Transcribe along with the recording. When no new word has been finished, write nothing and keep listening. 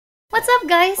What's up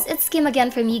guys, it's Kim again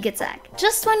from YugaTech.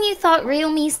 Just when you thought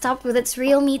Realme stopped with its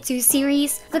Realme 2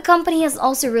 series, the company has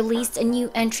also released a new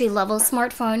entry-level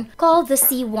smartphone called the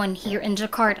C1 here in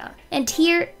Jakarta. And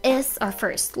here is our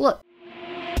first look.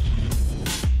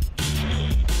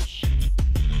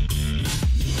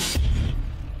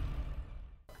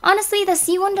 Honestly, the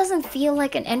C1 doesn't feel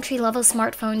like an entry-level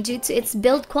smartphone due to its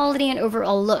build quality and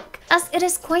overall look, as it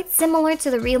is quite similar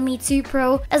to the Realme 2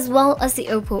 Pro as well as the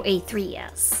OPPO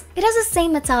A3s. It has the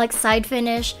same metallic side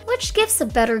finish, which gives a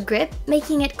better grip,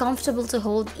 making it comfortable to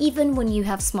hold even when you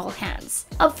have small hands.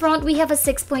 Up front, we have a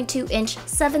 6.2-inch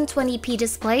 720p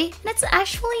display, and it's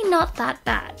actually not that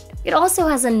bad. It also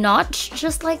has a notch,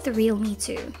 just like the Realme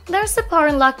 2. There's the power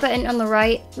and lock button on the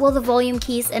right, while the volume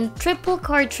keys and triple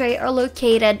card tray are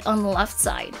located on the left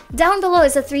side. Down below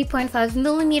is a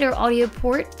 3.5mm audio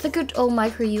port, the good old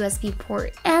micro USB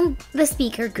port, and the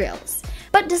speaker grills.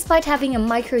 But despite having a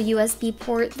micro USB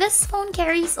port, this phone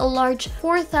carries a large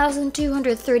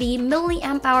 4230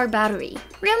 mAh battery.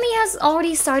 Realme has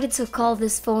already started to call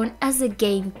this phone as a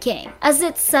game king, as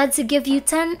it's said to give you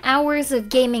 10 hours of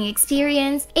gaming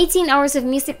experience, 18 hours of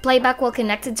music playback while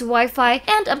connected to Wi-Fi,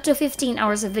 and up to 15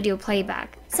 hours of video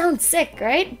playback. Sounds sick,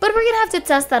 right? But we're gonna have to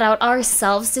test that out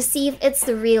ourselves to see if it's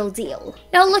the real deal.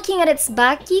 Now looking at its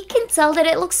back, you can tell that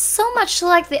it looks so much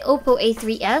like the OPPO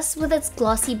A3s with its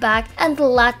glossy back and the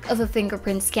lack of a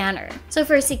fingerprint scanner. So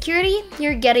for security,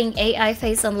 you're getting AI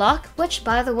face unlock, which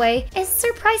by the way, is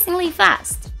surprisingly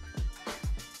fast.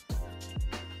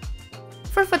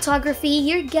 For photography,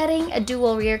 you're getting a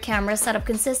dual rear camera setup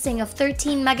consisting of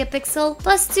 13 megapixel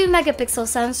plus 2 megapixel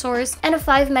sensors and a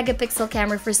 5 megapixel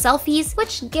camera for selfies,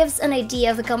 which gives an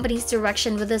idea of the company's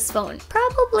direction with this phone.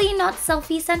 Probably not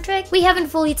selfie-centric. We haven't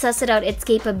fully tested out its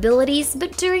capabilities,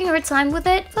 but during our time with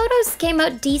it, photos came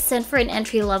out decent for an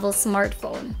entry-level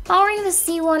smartphone. Powering the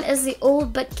C1 is the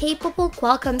old but capable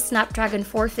Qualcomm Snapdragon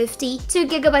 450,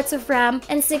 2GB of RAM,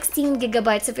 and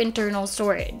 16GB of internal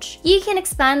storage. You can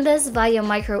expand this via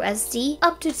micro SD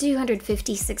up to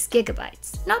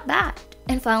 256GB. Not bad.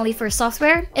 And finally for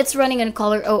software, it's running on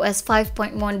ColorOS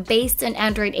 5.1 based on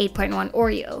Android 8.1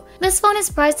 Oreo. This phone is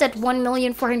priced at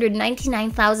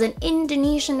 1,499,000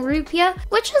 Indonesian rupiah,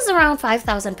 which is around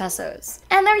 5,000 pesos.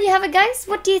 And there you have it guys,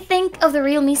 what do you think of the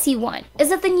Realme C1?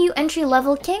 Is it the new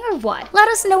entry-level king or what? Let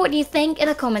us know what you think in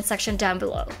the comment section down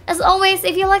below. As always,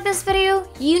 if you like this video,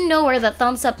 you know where the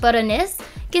thumbs up button is.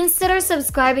 Consider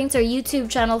subscribing to our YouTube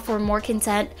channel for more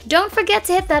content. Don't forget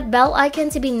to hit that bell icon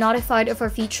to be notified of our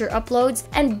future uploads,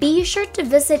 and be sure to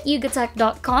visit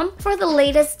YugaTech.com for the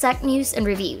latest tech news and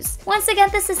reviews. Once again,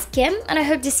 this is Kim, and I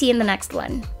hope to see you in the next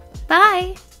one.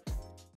 Bye!